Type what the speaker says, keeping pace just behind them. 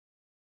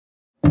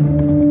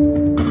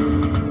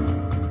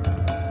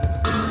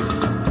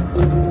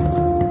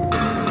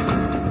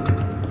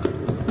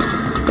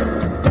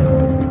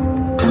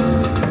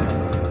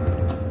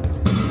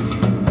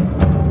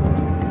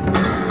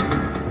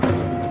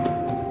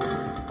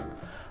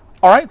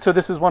Alright, so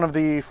this is one of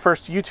the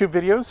first YouTube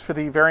videos for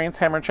the Variance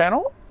Hammer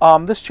channel.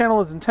 This channel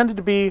is intended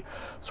to be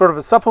sort of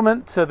a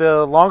supplement to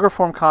the longer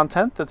form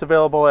content that's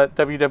available at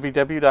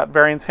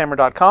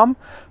www.variancehammer.com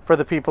for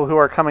the people who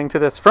are coming to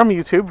this from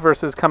YouTube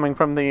versus coming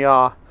from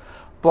the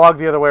blog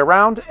the other way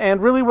around.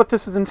 And really what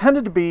this is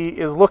intended to be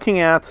is looking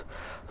at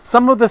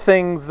some of the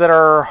things that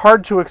are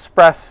hard to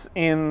express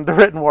in the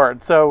written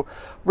word. So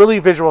really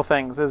visual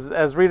things.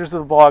 As readers of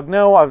the blog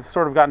know, I've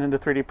sort of gotten into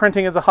 3D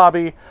printing as a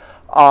hobby.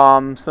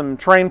 Some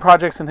terrain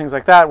projects and things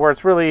like that, where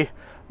it's really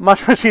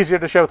much easier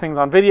to show things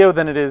on video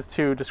than it is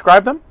to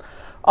describe them.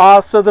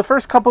 So the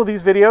first couple of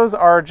these videos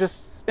are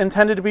just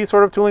intended to be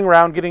sort of tooling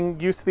around, getting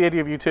used to the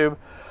idea of YouTube.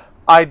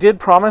 I did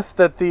promise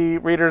that the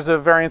readers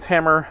of Variance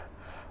Hammer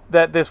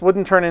that this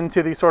wouldn't turn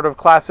into the sort of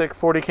classic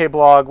 40K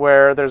blog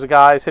where there's a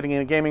guy sitting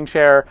in a gaming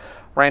chair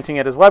ranting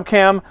at his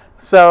webcam.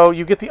 So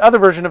you get the other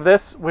version of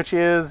this, which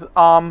is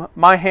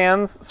my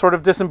hands sort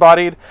of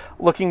disembodied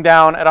looking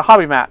down at a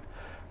hobby mat.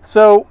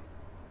 So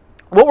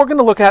what we're going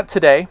to look at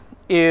today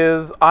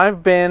is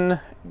I've been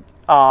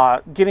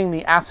getting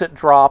the Asset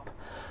Drop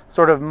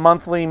sort of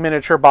monthly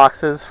miniature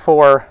boxes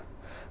for,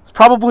 it's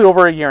probably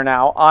over a year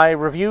now. I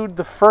reviewed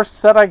the first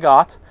set I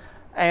got,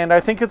 and I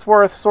think it's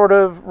worth sort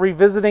of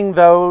revisiting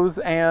those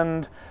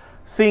and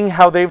seeing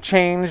how they've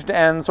changed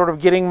and sort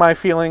of getting my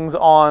feelings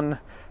on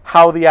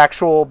how the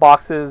actual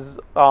boxes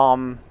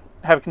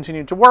have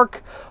continued to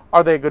work.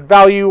 Are they good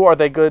value? Are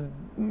they good,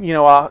 you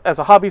know, as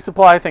a hobby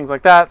supply? Things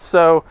like that.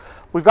 So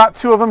we've got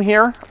two of them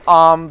here.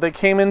 They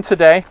came in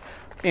today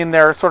in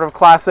their sort of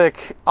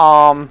classic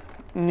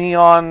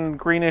neon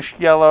greenish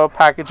yellow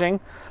packaging.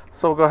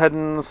 So we'll go ahead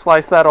and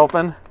slice that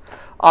open.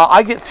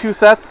 I get two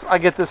sets. I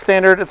get the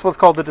standard, it's what's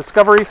called the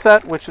Discovery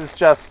set, which is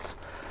just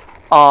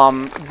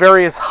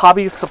various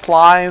hobby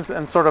supplies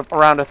and sort of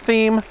around a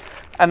theme.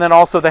 And then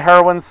also the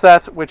Heroines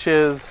set, which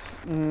is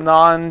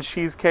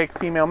non-cheesecake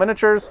female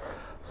miniatures.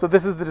 So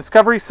this is the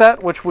Discovery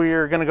set, which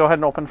we're going to go ahead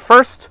and open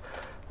first,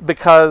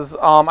 because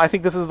I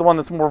think this is the one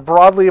that's more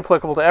broadly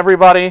applicable to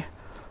everybody.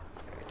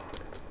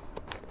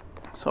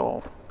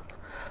 So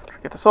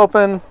get this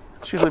open.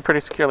 It's usually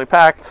pretty securely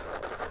packed.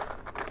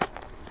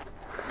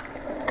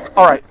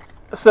 Alright,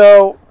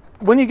 so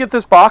when you get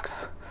this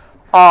box,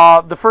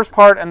 the first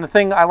part and the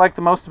thing I like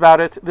the most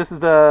about it, this is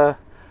the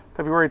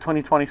February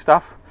 2020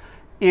 stuff,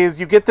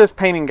 is you get this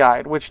painting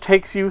guide, which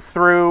takes you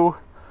through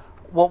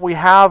what we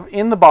have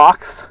in the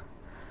box,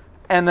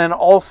 and then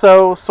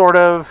also sort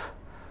of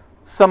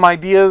some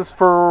ideas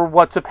for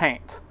what to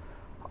paint.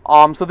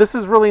 So this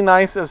is really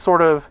nice as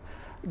sort of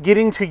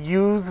getting to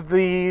use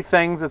the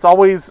things. It's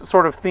always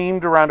sort of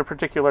themed around a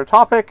particular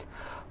topic.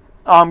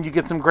 You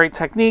get some great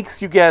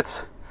techniques. You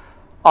get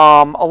a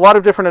lot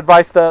of different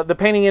advice. The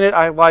painting in it,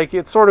 I like.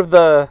 It's sort of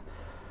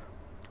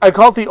I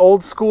call it the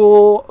old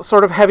school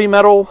sort of heavy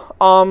metal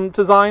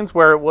designs,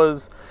 where it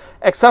was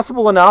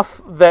accessible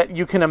enough that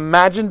you can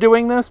imagine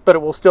doing this, but it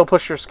will still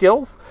push your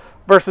skills,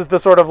 versus the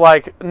sort of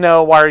like,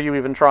 no, why are you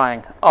even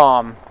trying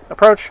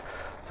approach.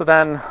 So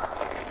then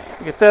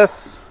you get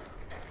this.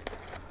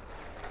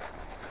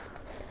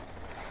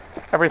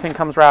 Everything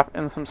comes wrapped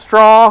in some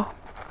straw.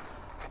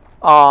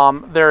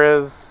 There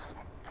is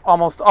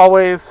almost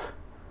always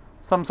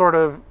some sort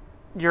of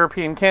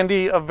European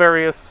candy of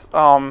various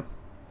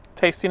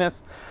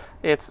tastiness.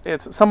 It's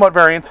somewhat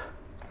variant.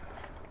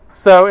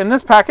 So in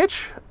this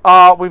package,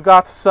 we've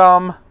got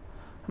some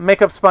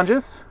makeup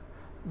sponges.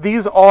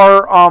 These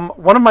are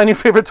one of my new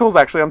favorite tools,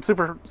 actually. I'm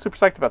super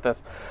psyched about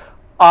this.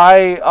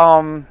 I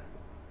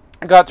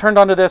got turned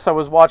onto this. I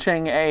was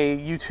watching a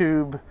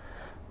YouTube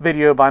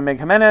video by Meg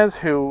Jimenez,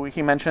 who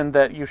he mentioned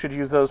that you should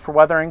use those for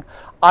weathering.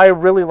 I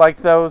really like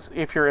those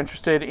if you're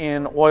interested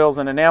in oils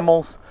and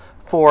enamels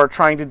for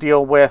trying to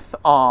deal with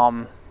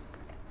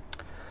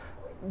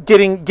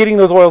getting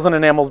those oils and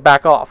enamels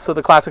back off. So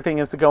the classic thing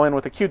is to go in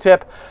with a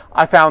Q-tip.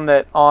 I found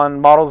that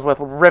on models with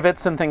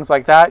rivets and things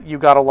like that, you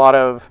got a lot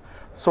of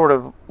sort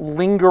of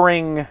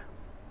lingering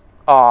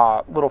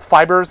little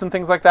fibers and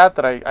things like that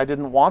that I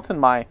didn't want on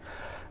my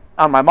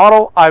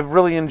model. I've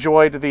really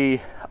enjoyed the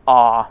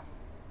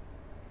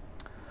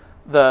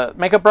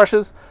makeup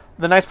brushes.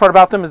 The nice part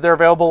about them is they're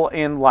available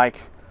in like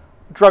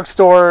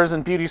drugstores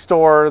and beauty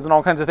stores and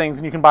all kinds of things,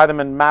 and you can buy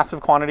them in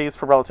massive quantities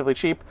for relatively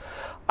cheap.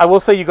 I will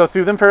say you go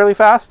through them fairly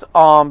fast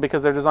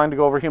because they're designed to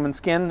go over human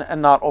skin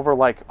and not over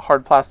like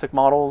hard plastic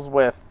models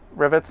with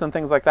rivets and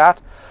things like that.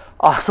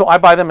 So I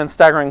buy them in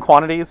staggering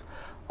quantities.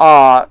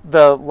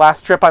 The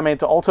last trip I made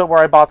to Ulta where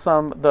I bought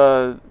some,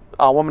 the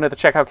woman at the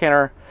checkout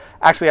counter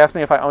actually asked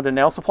me if I owned a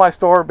nail supply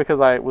store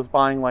because I was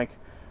buying like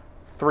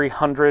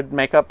 300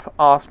 makeup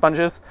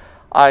sponges.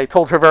 I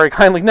told her very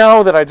kindly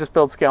no, that I just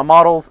build scale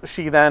models.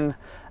 She then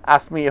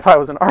asked me if I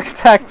was an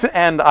architect,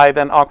 and I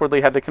then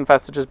awkwardly had to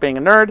confess to just being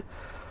a nerd.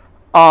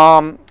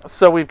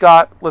 So we've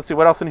got, let's see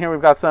what else in here.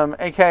 We've got some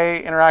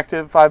AK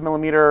Interactive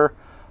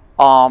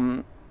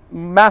 5mm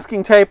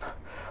masking tape.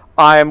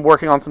 I'm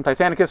working on some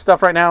Titanicus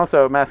stuff right now,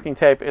 so masking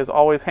tape is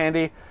always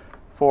handy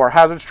for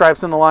hazard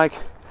stripes and the like.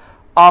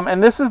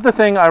 And this is the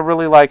thing I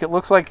really like. It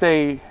looks like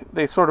they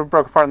sort of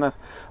broke apart in this,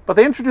 but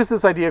they introduced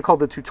this idea called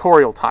the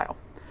tutorial tile,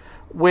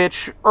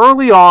 which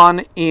early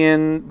on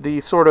in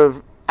the sort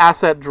of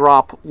asset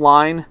drop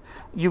line,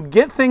 you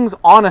get things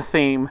on a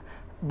theme,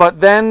 but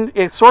then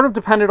it sort of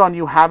depended on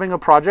you having a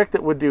project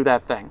that would do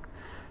that thing.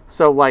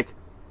 So like,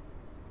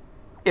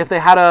 if they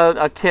had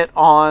a kit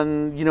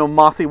on, you know,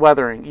 mossy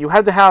weathering, you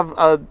had to have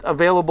a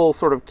available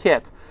sort of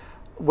kit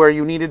where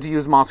you needed to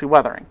use mossy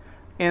weathering.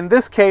 In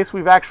this case,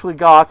 we've actually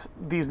got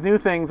these new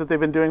things that they've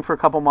been doing for a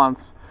couple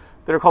months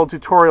that are called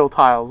tutorial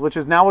tiles, which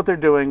is now what they're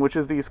doing, which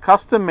is these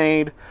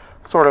custom-made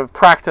sort of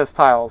practice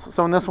tiles.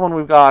 So in this one,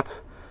 we've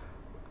got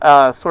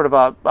sort of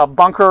a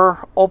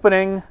bunker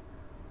opening.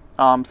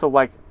 So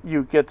like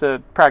you get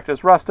to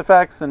practice rust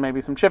effects and maybe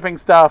some chipping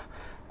stuff.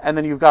 And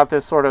then you've got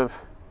this sort of,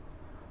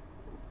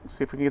 let's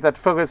see if we can get that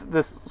to focus,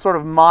 this sort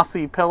of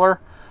mossy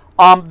pillar.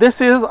 This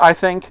is, I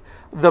think,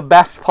 the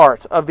best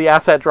part of the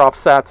asset drop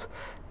set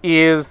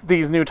is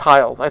these new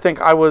tiles. I think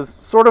I was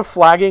sort of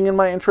flagging in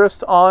my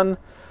interest on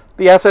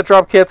the asset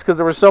drop kits because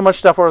there was so much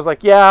stuff where I was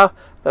like, yeah,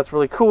 that's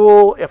really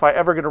cool. If I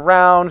ever get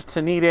around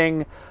to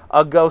needing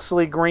a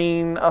ghostly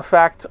green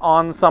effect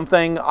on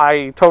something,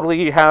 I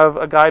totally have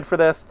a guide for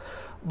this.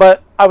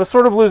 But I was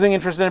sort of losing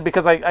interest in it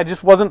because I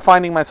just wasn't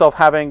finding myself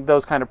having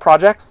those kind of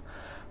projects.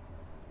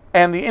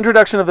 And the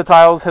introduction of the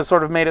tiles has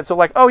sort of made it so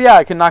like, oh yeah,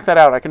 I can knock that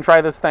out. I can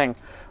try this thing.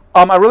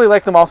 I really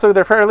like them also.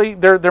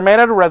 They're made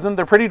out of resin.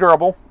 They're pretty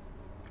durable.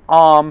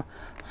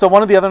 So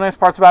one of the other nice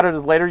parts about it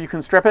is later you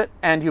can strip it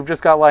and you've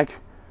just got like,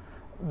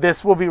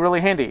 this will be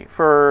really handy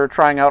for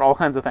trying out all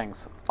kinds of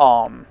things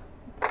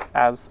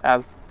as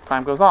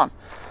time goes on.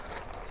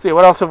 Let's see,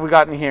 what else have we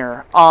got in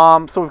here?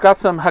 So we've got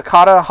some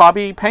Hataka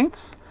Hobby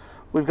paints.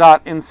 We've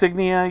got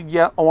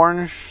Insignia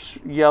Orange,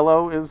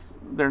 Yellow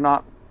they're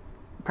not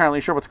apparently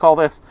sure what to call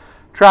this.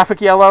 Traffic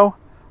Yellow,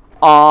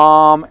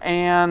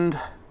 and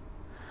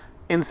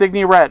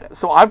Insignia Red.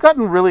 So I've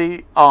gotten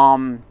really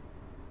fond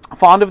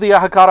of the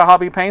Hataka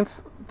Hobby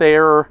paints.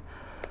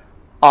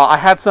 I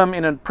had some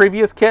in a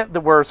previous kit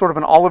that were sort of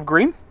an olive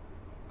green,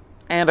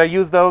 and I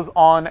used those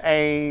on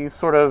a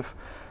sort of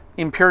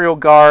Imperial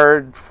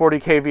Guard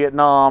 40K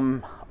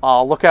Vietnam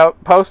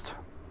lookout post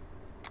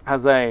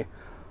as a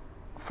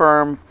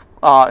firm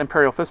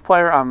Imperial Fist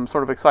player. I'm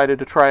sort of excited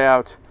to try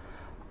out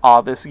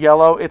this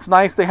yellow. It's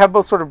nice. They have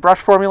both sort of brush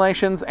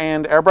formulations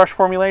and airbrush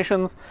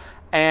formulations,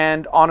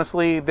 and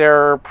honestly,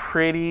 they're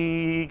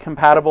pretty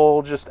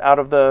compatible just out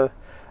of the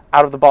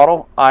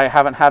bottle. I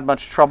haven't had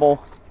much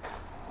trouble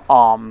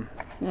them.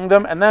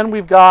 And then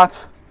we've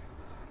got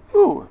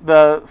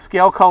the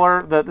scale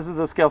color. This is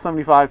the scale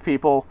 75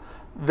 people.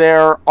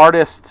 They're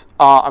artist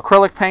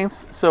acrylic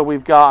paints. So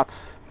we've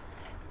got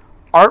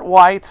art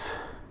white,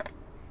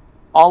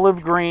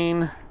 olive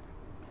green.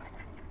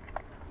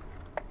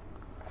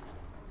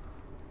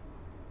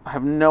 I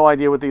have no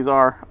idea what these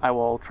are. I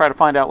will try to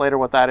find out later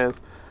what that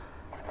is.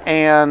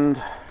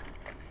 And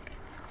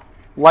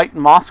light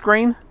moss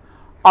green.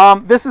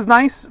 This is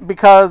nice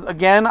because,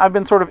 again, I've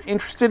been sort of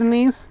interested in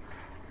these.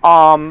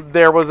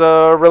 There was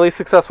a really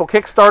successful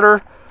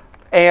Kickstarter,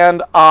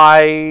 and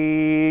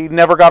I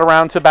never got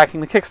around to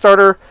backing the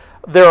Kickstarter.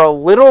 They're a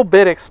little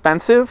bit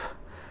expensive,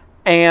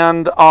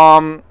 and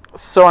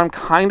so I'm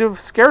kind of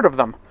scared of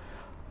them.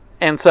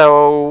 And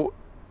so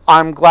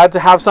I'm glad to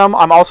have some.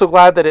 I'm also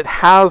glad that it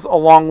has,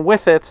 along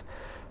with it,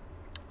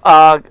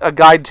 a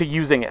guide to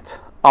using it.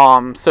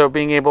 So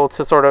being able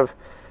to sort of,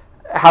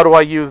 how do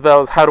I use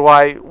those? How do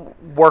I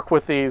work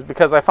with these?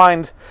 Because I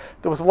find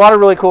there was a lot of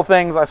really cool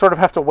things. I sort of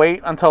have to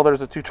wait until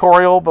there's a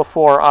tutorial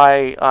before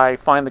I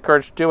find the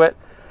courage to do it.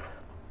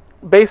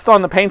 Based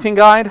on the painting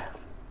guide,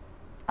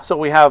 so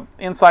we have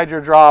inside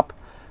your drop,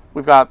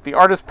 we've got the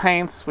artist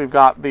paints, we've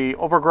got the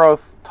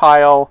overgrowth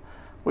tile,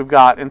 we've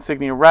got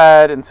Insignia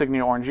Red,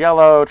 Insignia Orange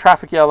Yellow,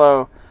 Traffic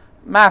Yellow,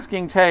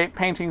 masking tape,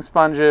 painting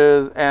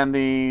sponges, and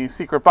the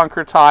secret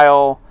bunker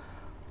tile.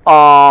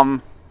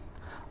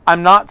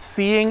 I'm not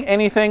seeing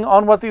anything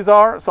on what these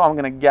are, so I'm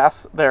going to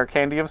guess they're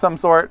candy of some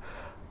sort.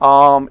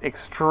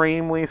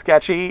 Extremely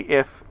sketchy.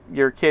 If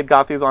your kid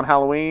got these on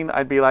Halloween,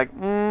 I'd be like,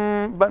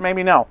 but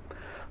maybe no.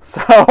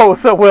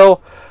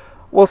 So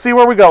we'll see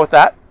where we go with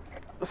that.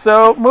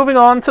 So moving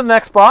on to the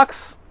next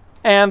box,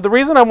 and the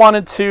reason I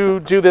wanted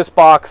to do this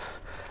box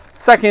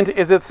second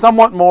is it's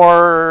somewhat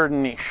more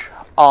niche.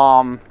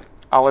 I'll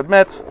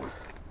admit.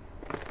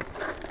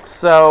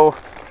 So.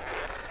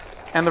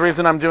 And the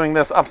reason I'm doing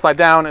this upside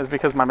down is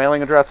because my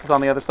mailing address is on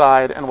the other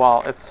side, and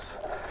while it's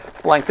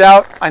blanked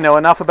out, I know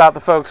enough about the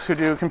folks who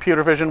do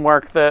computer vision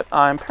work that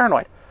I'm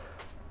paranoid.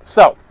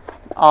 So,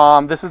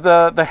 this is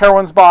the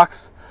Heroines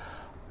box,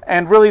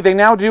 and really they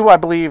now do, I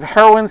believe,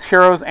 Heroines,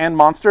 Heroes, and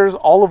Monsters,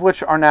 all of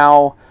which are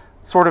now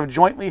sort of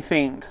jointly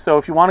themed. So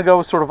if you want to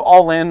go sort of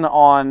all in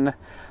on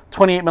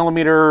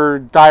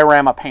 28mm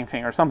diorama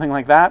painting or something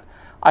like that,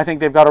 I think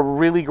they've got a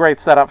really great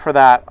setup for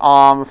that.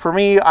 For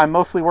me, I'm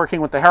mostly working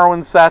with the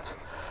Heroines set.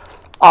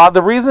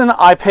 The reason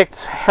I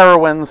picked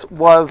Heroines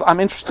was I'm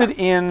interested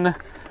in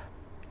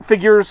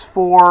figures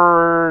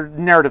for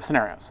narrative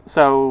scenarios.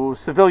 So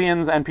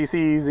civilians,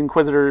 NPCs,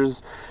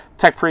 Inquisitors,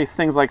 tech priests,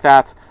 things like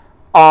that.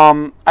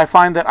 I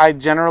find that I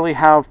generally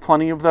have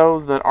plenty of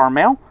those that are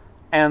male,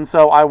 and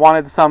so I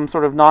wanted some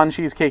sort of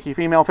non-cheesecakey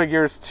female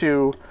figures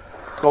to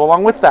go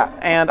along with that,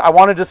 and I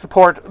wanted to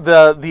support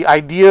the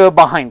idea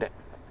behind it.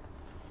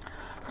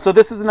 So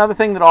this is another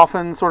thing that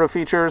often sort of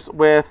features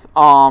with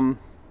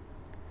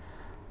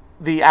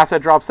the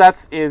asset drop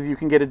sets, is you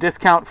can get a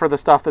discount for the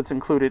stuff that's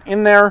included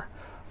in there,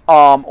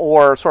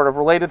 or sort of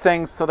related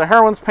things. So the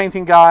Heroines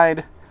Painting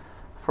Guide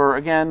for,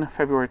 again,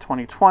 February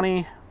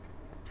 2020.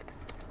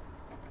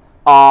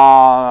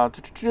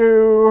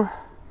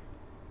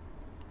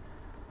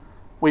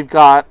 We've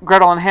got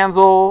Gretel and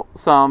Hansel,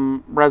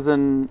 some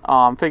resin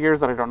figures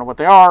that I don't know what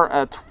they are,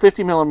 a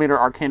 50mm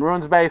Arcane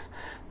Ruins base.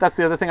 That's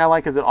the other thing I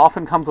like, is it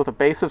often comes with a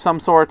base of some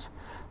sort.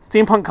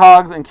 Steampunk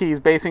Cogs and Keys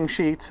basing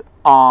sheet,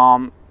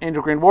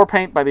 Angel Green War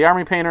Paint by the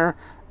Army Painter,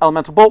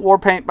 Elemental Bolt War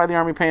Paint by the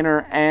Army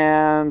Painter,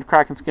 and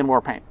Kraken Skin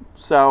War Paint.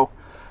 So,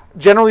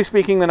 generally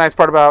speaking, the nice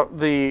part about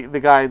the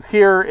guides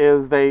here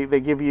is they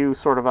give you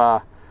sort of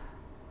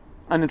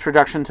an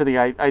introduction to the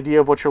idea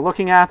of what you're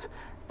looking at,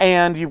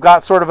 and you've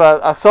got sort of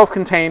a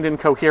self-contained and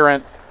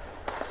coherent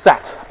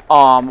set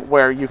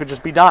where you could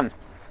just be done.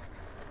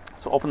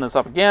 So open this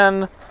up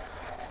again.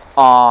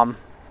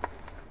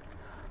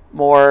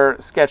 More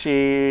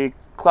sketchy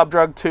club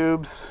drug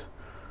tubes.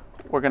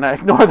 We're gonna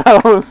ignore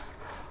those.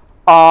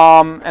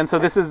 And so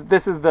this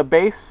is the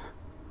base.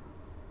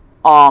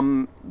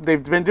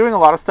 They've been doing a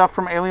lot of stuff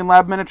from Alien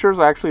Lab Miniatures.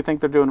 I actually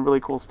think they're doing really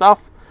cool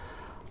stuff.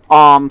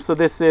 So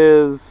this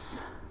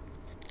is,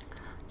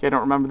 I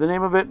don't remember the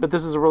name of it, but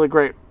this is a really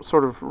great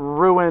sort of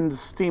ruined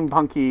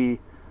steampunky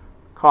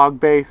cog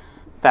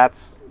base.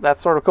 That's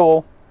sort of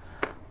cool.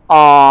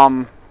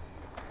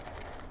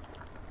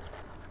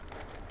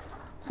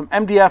 Some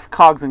MDF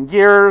cogs and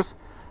gears.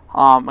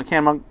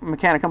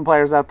 Mechanicum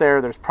players out there,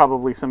 there's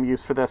probably some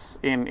use for this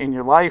in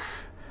your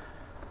life.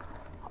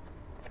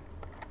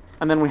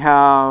 And then we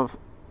have,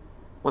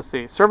 let's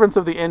see, Servants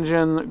of the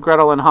Engine,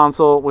 Gretel and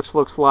Hansel, which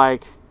looks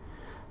like,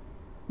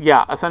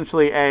 yeah,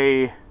 essentially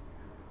a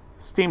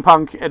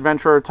steampunk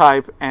adventurer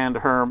type and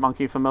her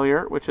monkey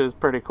familiar, which is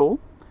pretty cool.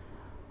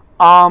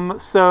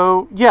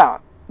 So yeah,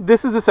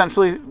 this is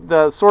essentially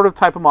the sort of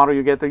type of model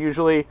you get. They're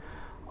usually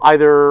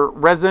either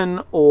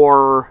resin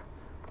or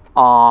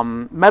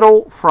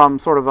metal from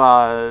sort of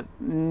a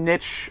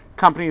niche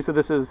company. So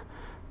this is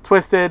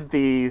Twisted,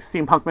 the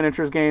Steampunk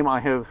Miniatures game. I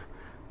have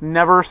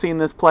never seen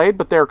this played,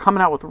 but they're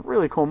coming out with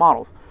really cool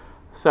models.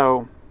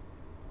 So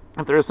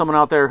if there is someone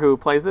out there who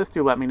plays this,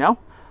 do let me know.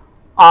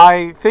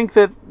 I think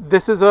that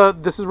this is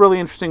really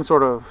interesting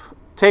sort of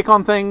take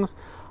on things.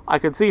 I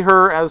could see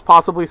her as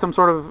possibly some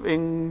sort of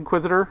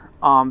Inquisitor.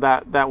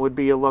 That would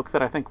be a look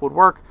that I think would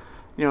work.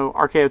 You know,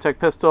 Archaeotech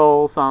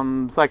pistol,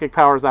 some psychic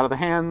powers out of the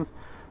hands,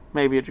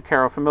 maybe a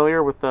Jacaro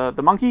familiar with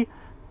the monkey.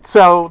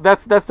 So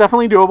that's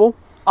definitely doable.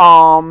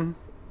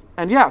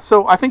 And yeah,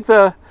 so I think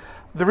the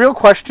real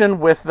question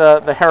with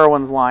the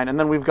Heroines line, and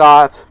then we've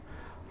got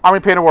Army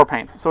Painter War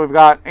Paints. So we've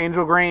got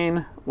Angel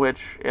Green,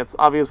 which it's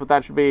obvious what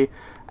that should be,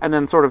 and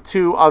then sort of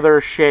two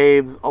other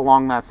shades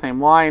along that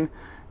same line.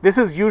 This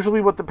is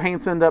usually what the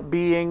paints end up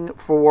being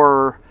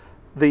for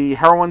the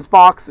Heroines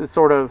box, is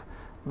sort of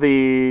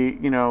the,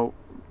 you know,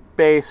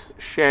 base,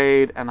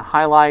 shade, and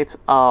highlight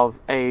of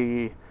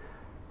a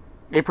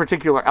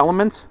particular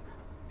element.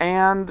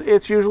 And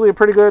it's usually a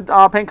pretty good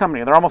paint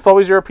company. They're almost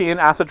always European.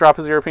 Asset Drop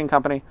is a European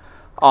company.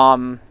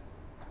 The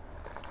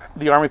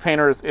Army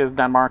Painter is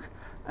Denmark.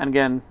 And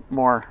again,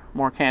 more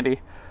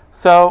candy.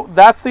 So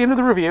that's the end of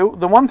the review.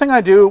 The one thing I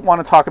do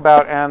want to talk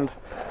about, and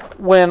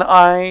when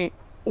I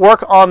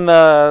work on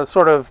the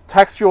sort of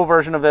textual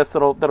version of this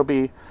that'll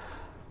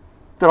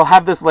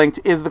have this linked,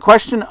 is the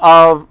question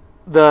of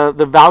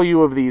the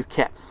value of these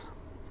kits.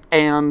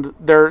 And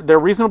they're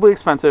reasonably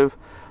expensive.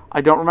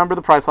 I don't remember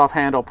the price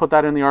offhand. I'll put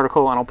that in the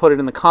article, and I'll put it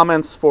in the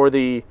comments for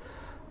the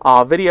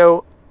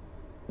video.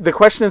 The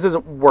question is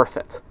it worth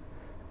it?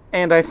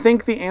 And I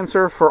think the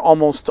answer for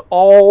almost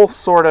all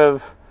sort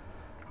of,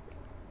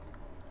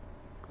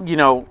 you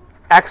know,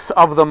 X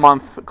of the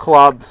month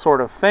club sort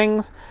of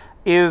things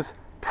is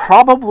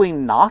probably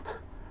not,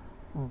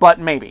 but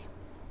maybe.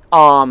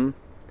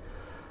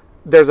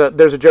 There's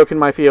a joke in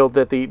my field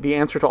that the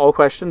answer to all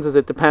questions is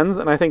it depends,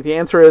 and I think the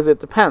answer is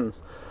it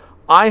depends.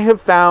 I have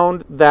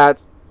found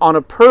that on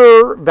a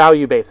per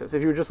value basis,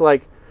 if you were just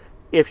like,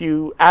 if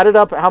you added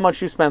up how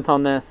much you spent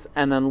on this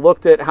and then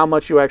looked at how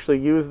much you actually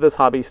used this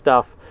hobby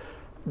stuff,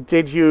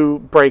 did you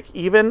break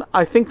even?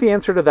 I think the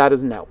answer to that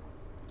is no.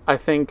 I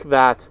think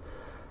that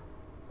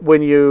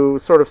when you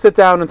sort of sit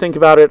down and think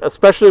about it,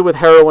 especially with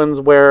Heroines,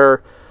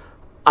 where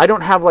I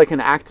don't have like an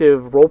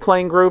active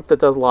role-playing group that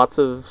does lots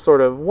of sort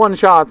of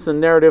one-shots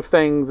and narrative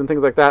things and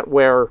things like that,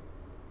 where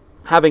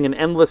having an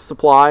endless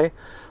supply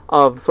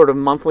of sort of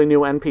monthly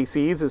new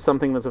NPCs is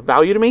something that's of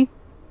value to me.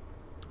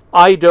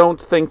 I don't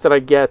think that I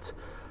get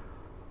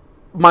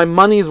my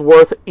money's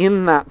worth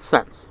in that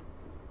sense.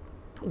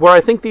 where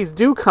I think these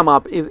do come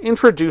up is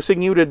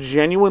introducing you to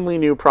genuinely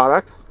new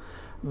products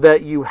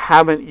that you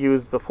haven't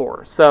used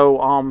before.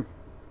 So,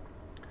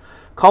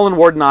 Colin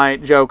Ward and I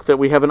joke that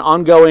we have an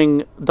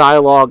ongoing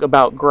dialogue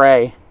about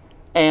gray,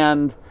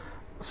 and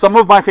some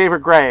of my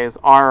favorite grays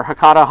are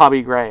Hataka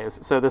Hobby grays.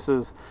 So this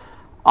is,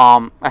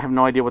 I have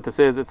no idea what this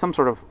is. It's some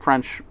sort of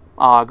French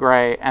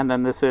gray, and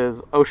then this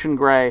is ocean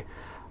gray.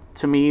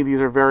 To me,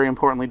 these are very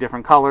importantly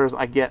different colors.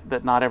 I get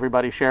that not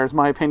everybody shares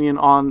my opinion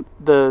on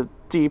the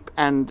deep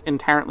and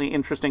inherently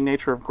interesting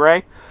nature of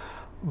gray,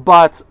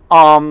 but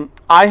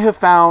I have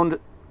found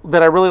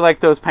that I really like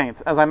those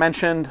paints. As I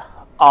mentioned,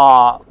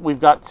 we've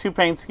got two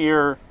paints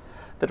here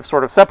that have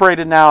sort of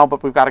separated now,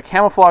 but we've got a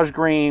camouflage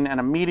green and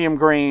a medium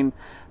green.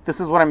 This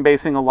is what I'm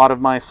basing a lot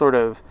of my sort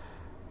of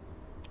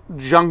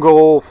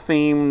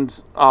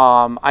jungle-themed,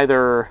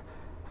 either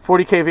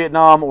 40K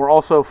Vietnam or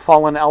also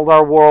Fallen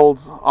Eldar World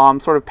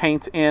sort of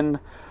paint in.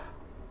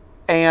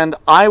 And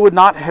I would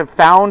not have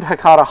found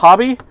Hataka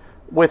Hobby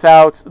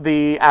without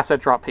the asset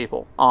drop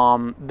people.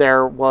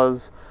 There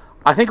was,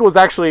 I think it was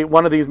actually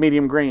one of these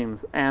medium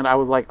greens, and I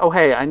was like, oh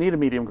hey, I need a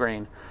medium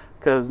green,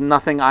 because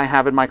nothing I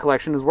have in my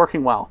collection is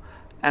working well.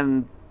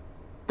 And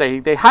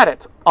they had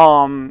it.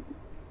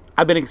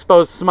 I've been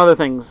exposed to some other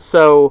things,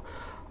 so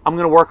I'm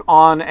going to work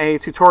on a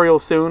tutorial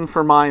soon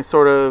for my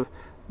sort of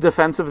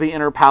Defense of the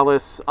Inner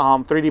Palace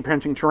 3D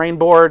printing terrain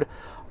board.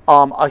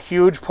 A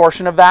huge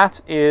portion of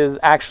that is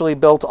actually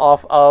built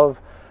off of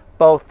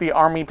both the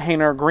Army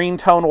Painter green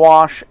tone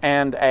wash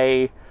and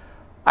a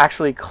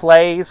actually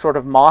clay sort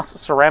of moss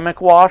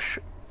ceramic wash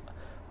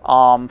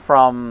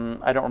from,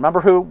 I don't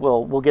remember who.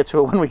 We'll get to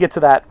it when we get to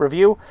that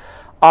review.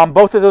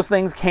 Both of those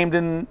things came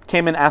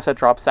in asset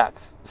drop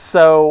sets.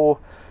 So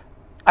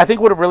I think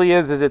what it really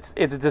is it's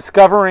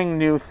discovering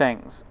new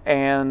things,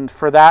 and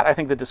for that I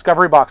think the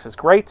Discovery box is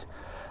great.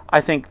 I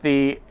think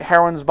the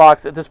Heroines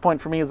box at this point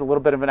for me is a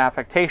little bit of an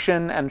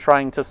affectation and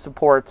trying to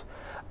support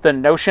the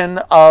notion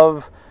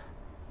of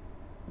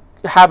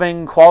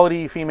having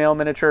quality female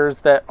miniatures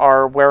that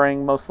are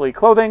wearing mostly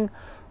clothing.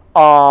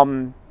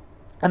 And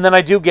then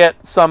I do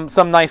get some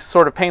nice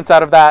sort of paints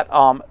out of that.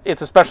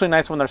 It's especially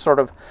nice when they're sort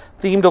of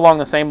themed along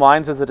the same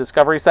lines as the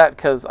Discovery set,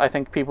 because I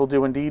think people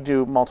do indeed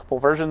do multiple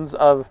versions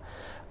of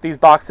these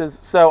boxes.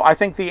 So I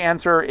think the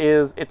answer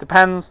is it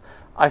depends.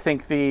 I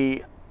think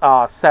the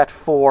set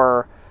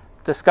for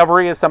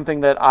Discovery is something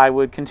that I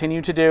would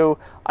continue to do.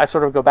 I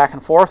sort of go back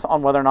and forth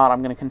on whether or not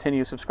I'm going to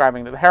continue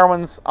subscribing to the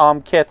Heroines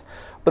kit.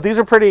 But these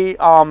are pretty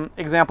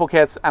example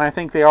kits, and I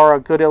think they are a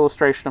good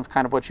illustration of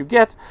kind of what you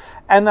get.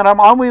 And then I'm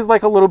always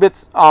like a little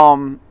bit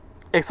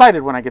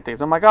excited when I get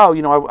these. I'm like, oh,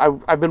 you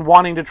know, I've been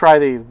wanting to try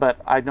these,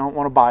 but I don't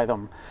want to buy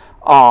them.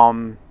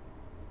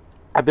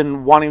 I've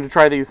been wanting to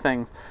try these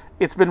things.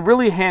 It's been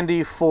really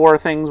handy for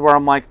things where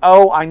I'm like,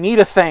 oh, I need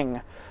a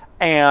thing.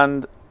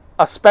 And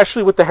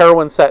especially with the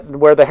Heroine set,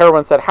 where the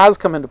Heroine set has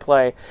come into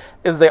play,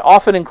 is they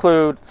often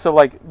include, so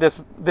like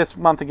this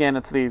month again,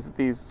 it's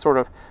these sort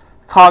of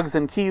cogs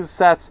and keys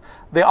sets.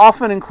 They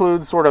often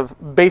include sort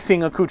of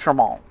basing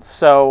accoutrement.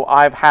 So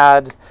I've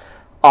had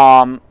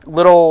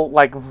little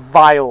like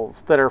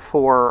vials that are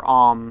for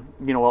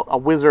you know, a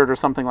wizard or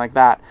something like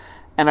that,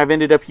 and I've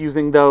ended up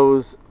using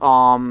those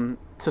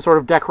to sort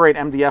of decorate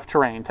MDF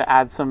terrain to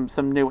add some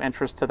new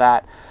interest to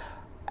that.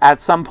 At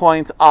some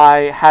point,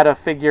 I had a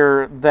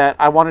figure that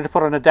I wanted to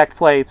put on a deck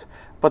plate,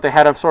 but they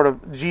had a sort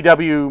of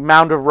GW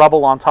mound of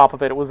rubble on top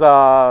of it. It was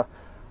a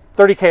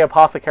 30K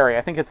Apothecary.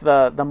 I think it's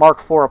the Mark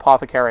IV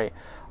Apothecary.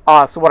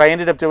 So what I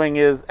ended up doing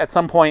is, at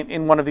some point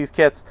in one of these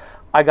kits,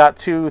 I got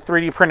 2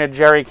 3D printed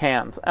jerry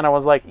cans, and I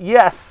was like,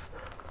 yes,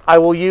 I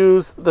will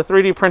use the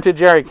 3D printed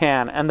jerry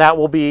can, and that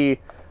will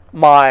be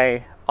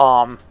my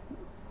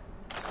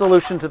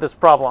solution to this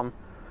problem.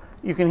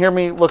 You can hear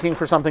me looking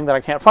for something that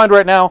I can't find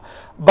right now,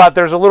 but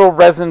there's a little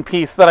resin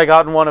piece that I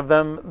got in one of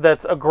them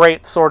that's a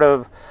great sort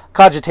of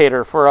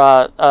cogitator for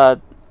a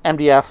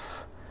MDF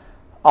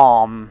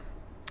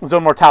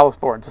Zone Mortalis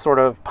board to sort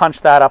of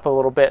punch that up a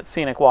little bit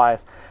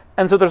scenic-wise.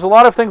 And so there's a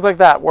lot of things like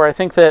that where I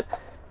think that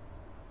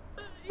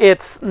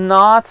it's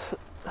not...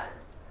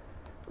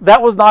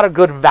 That was not a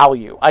good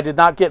value. I did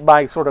not get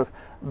my sort of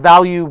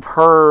value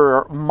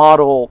per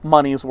model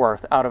money's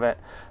worth out of it.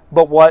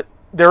 But what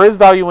there is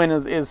value in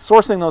is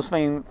sourcing those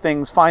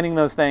things, finding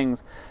those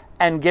things,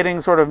 and getting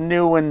sort of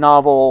new and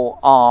novel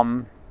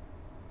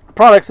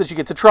products that you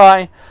get to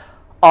try.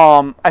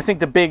 I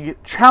think the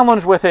big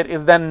challenge with it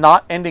is then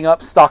not ending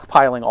up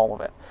stockpiling all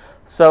of it.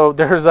 So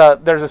there's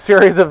a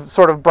series of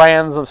sort of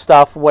brands of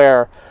stuff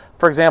where,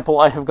 for example,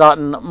 I have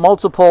gotten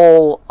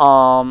multiple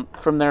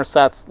from their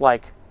sets,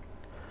 like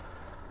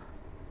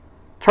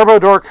Turbo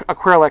Dork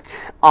Acrylic.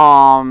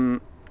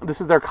 This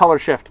is their Color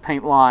Shift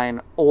paint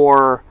line,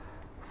 or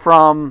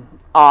from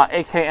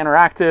AK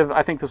Interactive,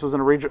 I think this was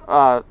in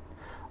a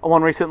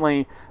one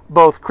recently,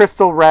 both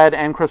Crystal Red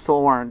and Crystal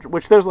Orange,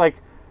 which there's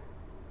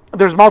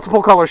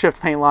multiple Color Shift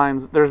paint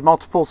lines, there's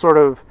multiple sort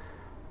of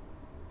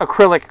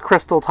acrylic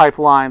crystal type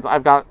lines.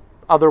 I've got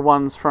other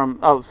ones from,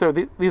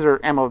 these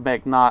are Ammo of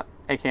Meg, not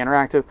AK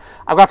Interactive.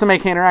 I've got some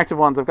AK Interactive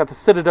ones, I've got the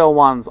Citadel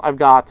ones, I've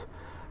got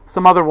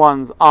some other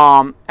ones.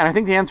 And I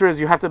think the answer is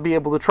you have to be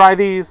able to try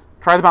these,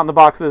 try them out in the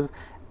boxes,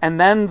 and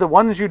then the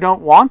ones you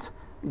don't want,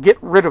 get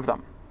rid of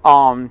them.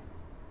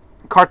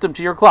 Cart them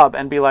to your club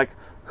and be like,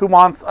 who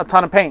wants a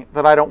ton of paint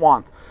that I don't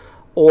want?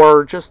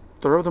 Or just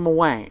throw them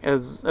away,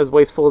 as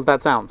wasteful as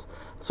that sounds.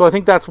 So I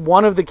think that's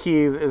one of the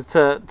keys, is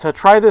to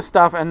try this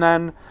stuff and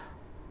then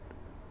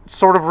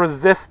sort of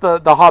resist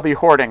the hobby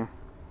hoarding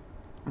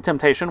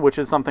temptation, which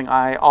is something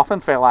I often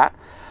fail at.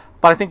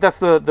 But I think that's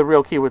the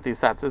real key with these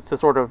sets, is to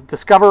sort of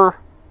discover,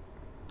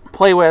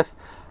 play with,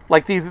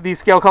 like these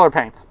scale color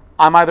paints.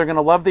 I'm either going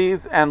to love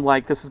these and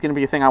like this is going to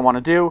be a thing I want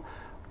to do,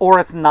 or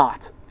it's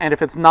not. And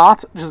if it's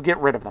not, just get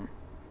rid of them.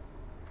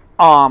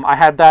 I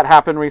had that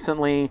happen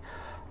recently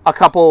a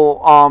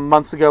couple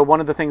months ago.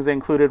 One of the things they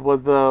included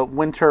was the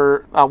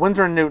Winsor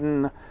 &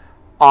 Newton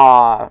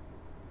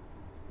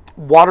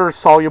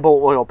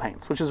water-soluble oil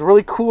paints, which is a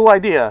really cool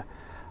idea,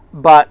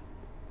 but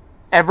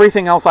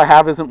everything else I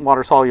have isn't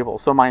water-soluble.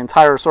 So my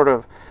entire sort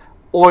of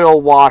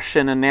oil wash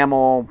and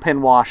enamel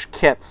pin wash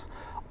kits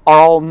are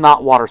all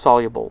not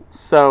water-soluble.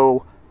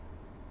 So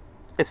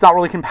it's not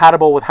really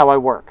compatible with how I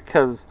work,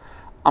 because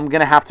I'm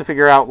going to have to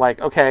figure out, like,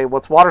 okay,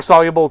 what's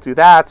water-soluble, do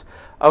that.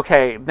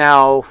 Okay,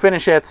 now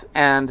finish it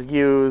and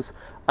use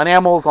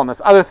enamels on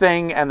this other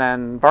thing and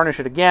then varnish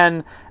it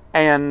again.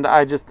 And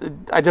I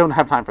don't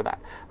have time for that.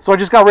 So I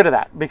just got rid of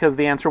that, because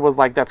the answer was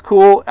like, that's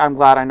cool, I'm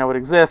glad I know it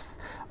exists,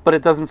 but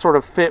it doesn't sort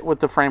of fit with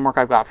the framework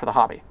I've got for the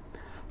hobby.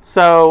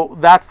 So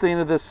that's the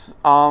end of this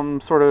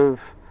sort of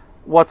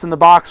what's in the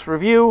box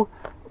review.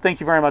 Thank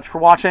you very much for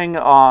watching.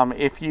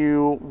 If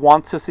you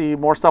want to see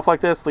more stuff like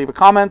this, leave a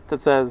comment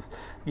that says,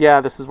 yeah,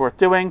 this is worth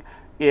doing.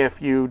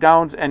 If you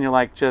don't, and you're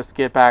like, just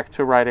get back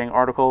to writing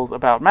articles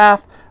about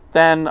math,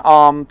 then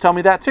tell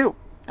me that too.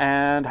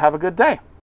 And have a good day.